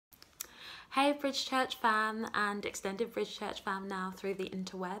Hey Bridge Church fam and extended Bridge Church fam now through the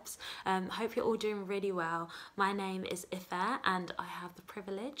interwebs. Hope you're all doing really well. My name is Ife and I have the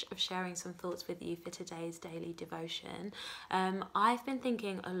privilege of sharing some thoughts with you for today's daily devotion. I've been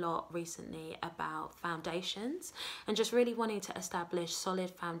thinking a lot recently about foundations and just really wanting to establish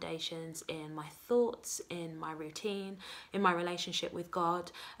solid foundations in my thoughts, in my routine, in my relationship with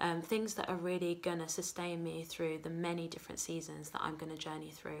God, things that are really gonna sustain me through the many different seasons that I'm gonna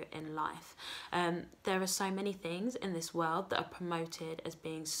journey through in life. There are so many things in this world that are promoted as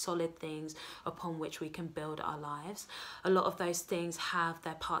being solid things upon which we can build our lives. A lot of those things have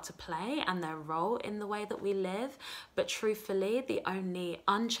their part to play and their role in the way that we live, but truthfully, the only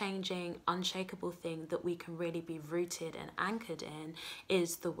unchanging, unshakable thing that we can really be rooted and anchored in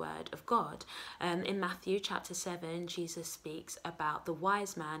is the Word of God. In Matthew chapter 7, Jesus speaks about the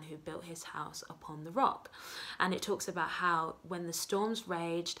wise man who built his house upon the rock. And it talks about how when the storms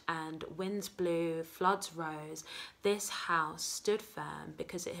raged and winds blew, floods rose, this house stood firm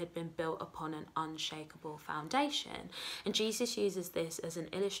because it had been built upon an unshakable foundation. And Jesus uses this as an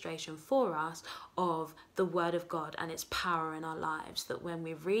illustration for us of the Word of God and its power in our lives, that when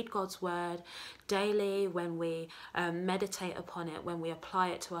we read God's Word daily, when we meditate upon it, when we apply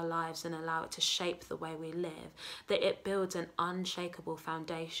it to our lives and allow it to shape the way we live, that it builds an unshakable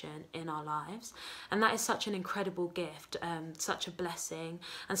foundation in our lives. And that is such an incredible gift, such a blessing,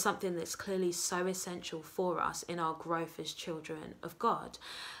 and something that's clearly so essential for us in our growth as children of God.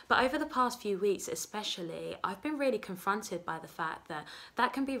 But over the past few weeks especially, I've been really confronted by the fact that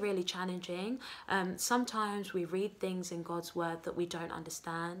that can be really challenging. Sometimes we read things in God's Word that we don't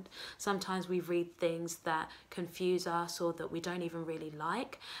understand. Sometimes we read things that confuse us or that we don't even really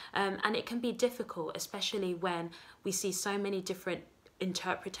like. And it can be difficult, especially when we see so many different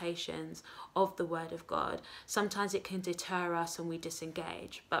interpretations of the Word of God. Sometimes it can deter us and we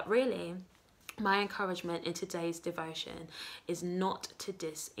disengage. But really, my encouragement in today's devotion is not to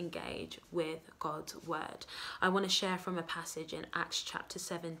disengage with God's Word. I want to share from a passage in Acts chapter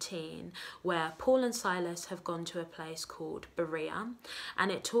 17 where Paul and Silas have gone to a place called Berea,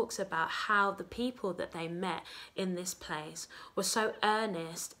 and it talks about how the people that they met in this place were so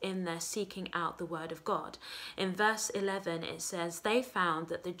earnest in their seeking out the Word of God. In verse 11 it says, "They found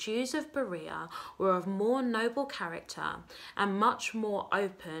that the Jews of Berea were of more noble character and much more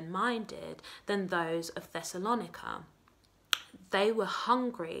open-minded than those of Thessalonica. They were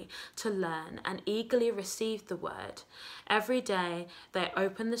hungry to learn and eagerly received the word. Every day they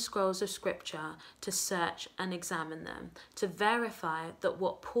opened the scrolls of scripture to search and examine them, to verify that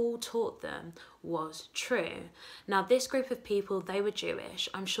what Paul taught them was true." Now, this group of people, they were Jewish.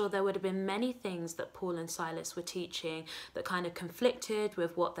 I'm sure there would have been many things that Paul and Silas were teaching that kind of conflicted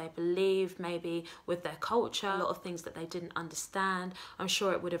with what they believed, maybe with their culture, a lot of things that they didn't understand. I'm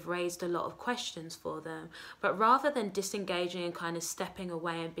sure it would have raised a lot of questions for them. But rather than disengaging and kind of stepping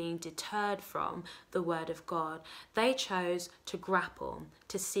away and being deterred from the Word of God, they chose to grapple,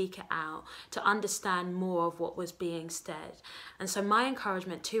 to seek it out, to understand more of what was being said. And so my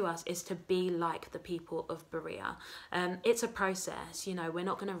encouragement to us is to be like the people of Berea. It's a process, you know, we're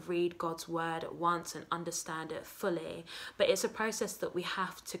not going to read God's Word at once and understand it fully, but it's a process that we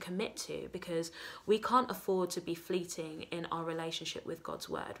have to commit to, because we can't afford to be fleeting in our relationship with God's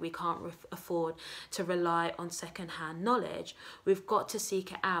Word. We can't afford to rely on second-hand knowledge. We've got to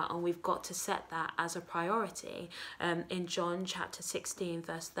seek it out, and we've got to set that as a priority. In John chapter 16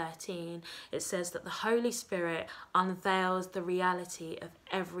 verse 13, it says that the Holy Spirit unveils the reality of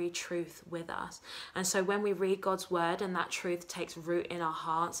every truth with us. And so when we read God's Word and that truth takes root in our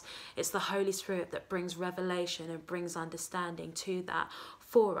hearts, it's the Holy Spirit that brings revelation and brings understanding to that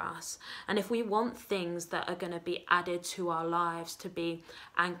for us. And if we want things that are going to be added to our lives to be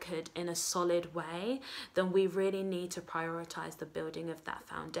anchored in a solid way, then we really need to prioritize the building of that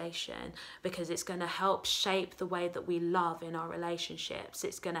foundation, because it's going to help shape the way that we love in our relationships.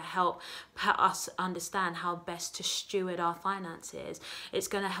 It's going to help us understand how best to steward our finances. It's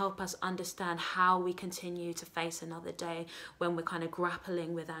going to help us understand how we continue to face another day when we're kind of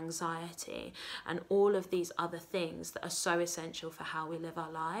grappling with anxiety and all of these other things that are so essential for how we live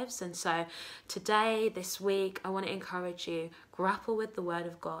our lives. And so today, this week, I want to encourage you, grapple with the Word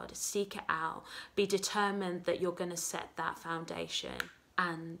of God, seek it out, be determined that you're going to set that foundation.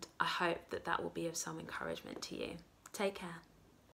 And I hope that that will be of some encouragement to you. Take care.